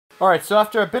Alright, so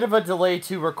after a bit of a delay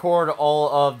to record all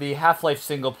of the Half-Life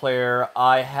single player,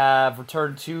 I have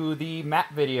returned to the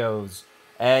map videos.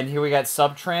 And here we got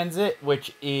Subtransit,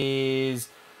 which is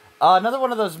another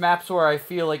one of those maps where I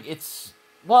feel like it's...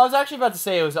 Well, I was actually about to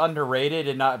say it was underrated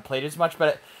and not played as much,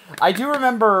 but I do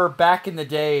remember back in the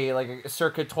day, like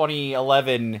circa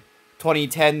 2011,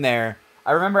 2010 there,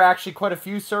 I remember actually quite a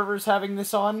few servers having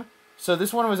this on. So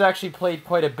this one was actually played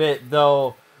quite a bit,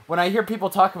 though when I hear people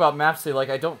talk about maps,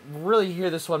 I don't really hear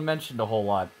this one mentioned a whole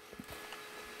lot.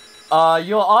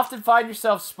 You'll often find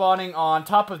yourself spawning on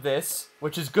top of this,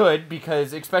 which is good,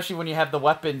 because especially when you have the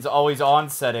weapons always on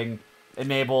setting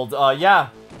enabled, yeah,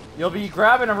 you'll be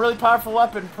grabbing a really powerful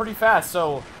weapon pretty fast.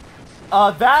 So,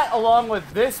 that along with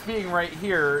this being right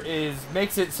here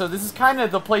makes it so this is kind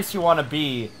of the place you want to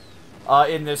be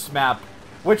in this map,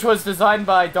 which was designed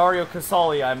by Dario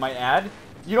Casali, I might add.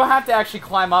 You don't have to actually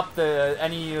climb up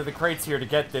any of the crates here to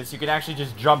get this. You can actually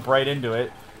just jump right into it,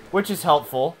 which is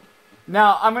helpful.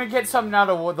 Now, I'm going to get something out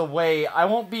of the way. I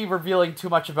won't be revealing too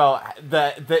much about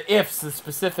the ifs, the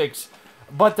specifics,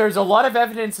 but there's a lot of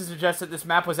evidence to suggest that this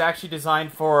map was actually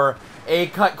designed for a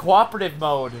cooperative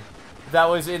mode that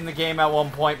was in the game at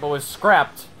one point, but was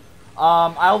scrapped.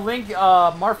 I'll link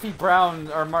Marphy Brown,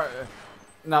 or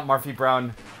not Marphy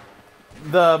Brown,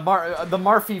 the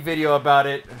Marphy video about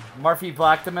it, Marphy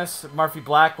Blacktimus, Marphy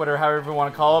Black, whatever, however you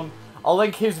want to call him. I'll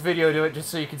link his video to it just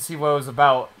so you can see what it was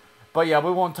about. But yeah,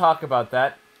 we won't talk about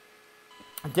that.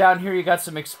 Down here you got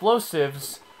some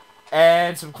explosives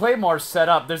and some claymores set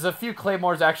up. There's a few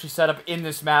claymores actually set up in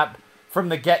this map from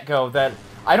the get-go that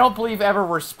I don't believe ever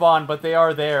respawn, but they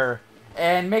are there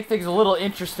and make things a little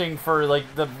interesting for like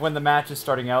when the match is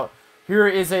starting out. Here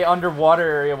is a underwater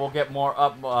area we'll get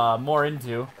more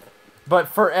into.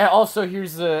 But also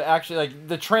here's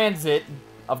the transit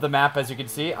of the map, as you can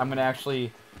see. I'm gonna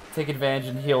actually take advantage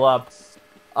and heal up.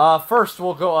 First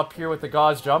we'll go up here with the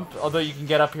gauze jump, although you can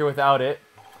get up here without it.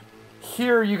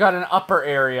 Here you got an upper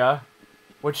area,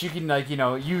 which you can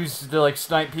use to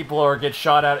snipe people or get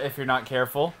shot at if you're not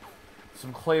careful.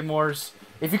 Some claymores.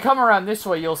 If you come around this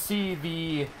way, you'll see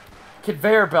the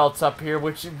conveyor belts up here,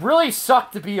 which really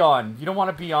suck to be on. You don't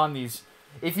want to be on these.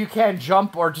 If you can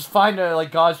jump or just find a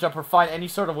gauze jump or find any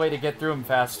sort of way to get through them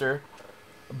faster.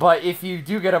 But if you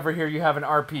do get over here, you have an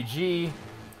RPG.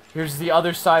 Here's the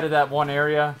other side of that one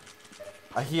area.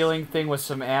 A healing thing with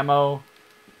some ammo.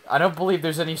 I don't believe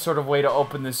there's any sort of way to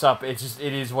open this up. It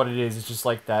is what it is. It's just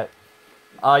like that.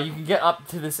 You can get up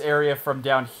to this area from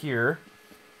down here.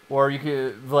 Or you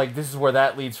could, this is where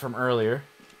that leads from earlier.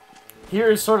 Here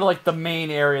is sort of like the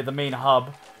main area, the main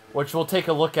hub, which we'll take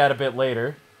a look at a bit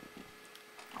later.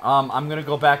 I'm gonna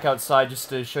go back outside just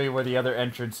to show you where the other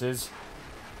entrance is.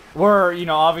 Where,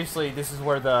 obviously this is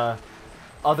where the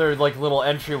other, little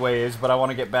entryway is, but I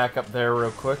want to get back up there real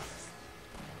quick.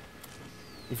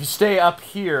 If you stay up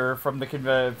here from the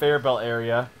conveyor belt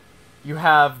area, you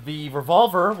have the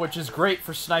revolver, which is great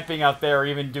for sniping out there, or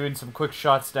even doing some quick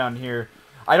shots down here.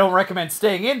 I don't recommend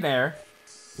staying in there,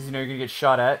 because, you're gonna get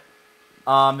shot at.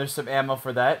 There's some ammo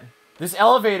for that. This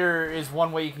elevator is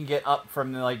one way you can get up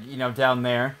from, down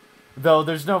there. Though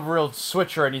there's no real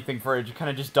switch or anything for it. It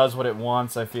kind of just does what it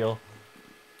wants, I feel.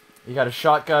 You got a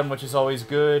shotgun, which is always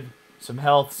good. Some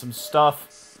health, some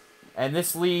stuff. And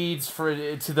this leads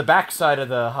to the back side of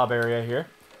the hub area here.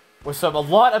 With a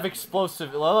lot of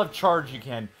explosive, a lot of charge you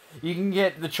can. You can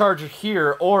get the charger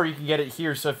here, or you can get it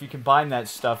here. So if you combine that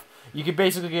stuff, you can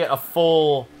basically get a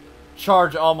full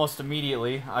charge almost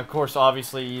immediately. Of course,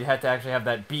 obviously, you had to actually have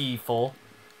that B full.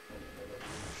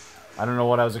 I don't know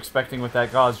what I was expecting with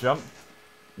that gauze jump.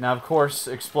 Now, of course,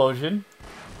 explosion.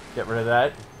 Get rid of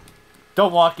that.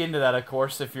 Don't walk into that, of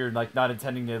course, if you're not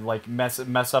intending to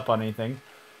mess up on anything.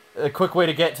 A quick way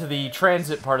to get to the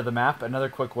transit part of the map. Another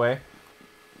quick way.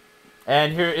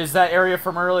 And here is that area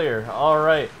from earlier. All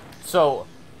right. So,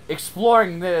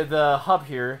 exploring the hub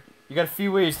here. You got a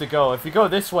few ways to go. If you go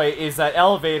this way, is that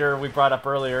elevator we brought up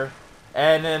earlier.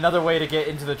 And another way to get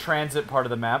into the transit part of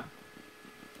the map.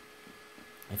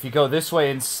 If you go this way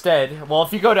instead, well,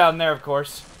 if you go down there, of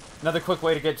course, another quick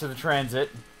way to get to the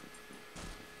transit.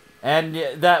 And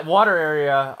that water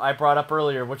area I brought up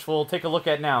earlier, which we'll take a look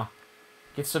at now.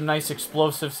 Get some nice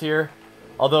explosives here.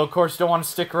 Although, of course, don't want to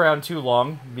stick around too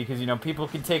long, because, people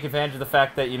can take advantage of the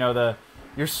fact that,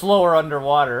 you're slower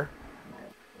underwater.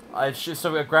 It's just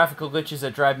some graphical glitches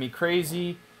that drive me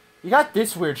crazy. You got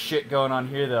this weird shit going on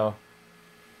here, though.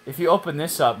 If you open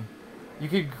this up, you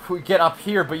could get up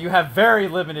here, but you have very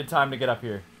limited time to get up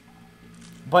here.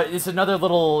 But it's another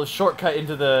little shortcut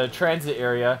into the transit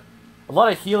area. A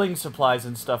lot of healing supplies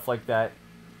and stuff like that.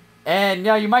 And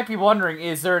now you might be wondering,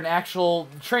 is there an actual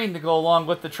train to go along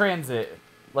with the transit?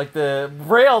 Like the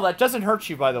rail that doesn't hurt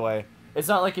you, by the way. It's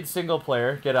not like in single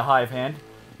player, get a hive hand.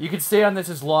 You can stay on this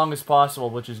as long as possible,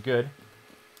 which is good.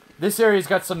 This area's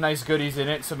got some nice goodies in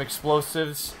it, some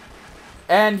explosives.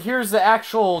 And here's the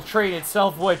actual train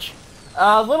itself, which,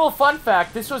 little fun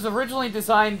fact, this was originally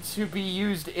designed to be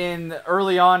used in,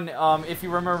 early on, if you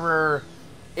remember,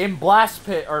 in Blast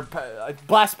Pit,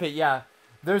 yeah.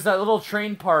 There's that little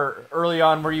train part early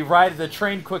on where you ride the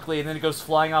train quickly and then it goes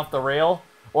flying off the rail.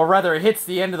 Or rather, it hits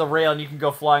the end of the rail and you can go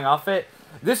flying off it.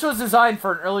 This was designed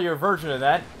for an earlier version of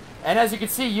that. And as you can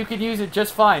see, you can use it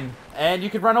just fine. And you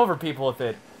can run over people with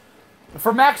it.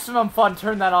 For maximum fun,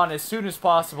 turn that on as soon as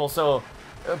possible so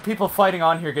people fighting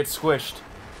on here get squished.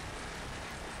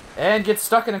 And get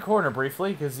stuck in a corner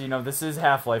briefly, because, you know, this is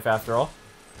Half-Life after all.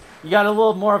 You got a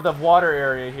little more of the water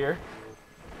area here,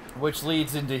 which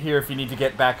leads into here if you need to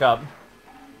get back up.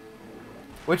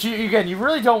 Which, again, you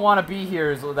really don't want to be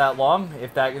here that long,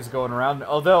 if that is going around.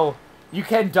 Although, you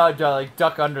can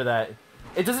duck under that.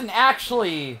 It doesn't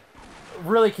actually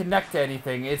really connect to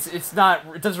anything. It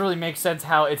doesn't really make sense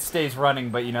how it stays running,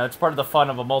 but, you know, it's part of the fun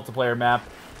of a multiplayer map.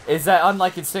 Is that,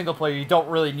 unlike in single player, you don't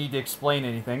really need to explain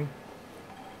anything.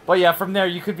 But yeah, from there,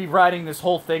 you could be riding this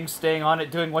whole thing, staying on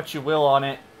it, doing what you will on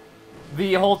it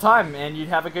the whole time, and you'd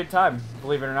have a good time,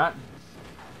 believe it or not.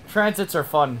 Transits are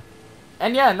fun.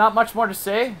 And yeah, not much more to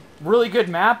say. Really good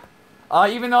map.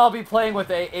 Even though I'll be playing with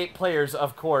 8 players,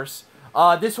 of course.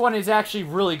 This one is actually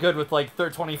really good with like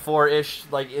 24-ish,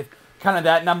 like kind of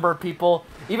that number of people.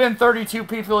 Even 32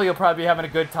 people, you'll probably be having a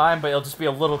good time, but it'll just be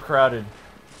a little crowded.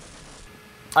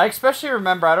 I especially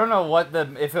remember, I don't know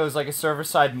if it was like a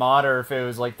server-side mod or if it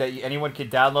was like that anyone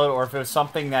could download or if it was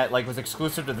something that like was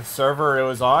exclusive to the server it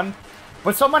was on.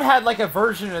 But someone had like a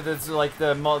version of this, like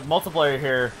the multiplayer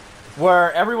here,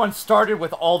 where everyone started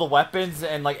with all the weapons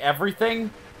and like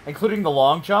everything, including the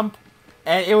long jump.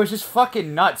 And it was just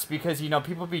fucking nuts because, you know,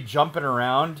 people would be jumping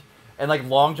around and like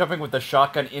long jumping with the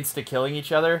shotgun insta-killing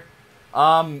each other.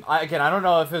 Again, I don't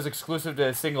know if it was exclusive to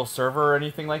a single server or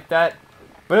anything like that.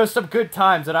 But it was some good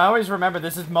times, and I always remember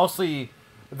this is mostly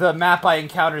the map I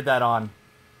encountered that on.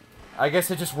 I guess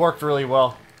it just worked really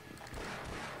well.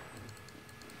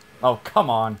 Oh, come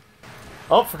on.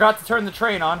 Oh, forgot to turn the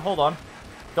train on. Hold on.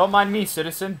 Don't mind me,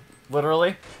 citizen.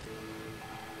 Literally.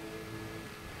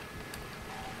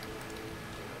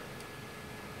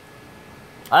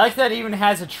 I like that it even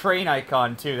has a train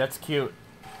icon, too. That's cute.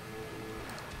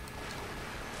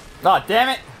 Oh, damn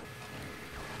it.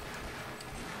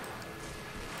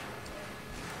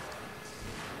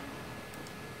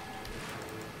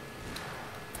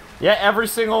 Yeah, every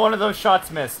single one of those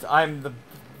shots missed. I'm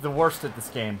the worst at this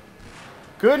game.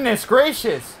 Goodness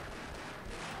gracious!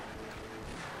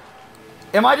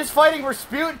 Am I just fighting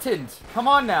Rasputin? Come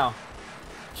on now.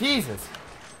 Jesus.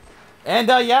 And,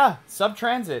 yeah,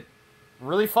 Subtransit.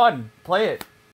 Really fun. Play it.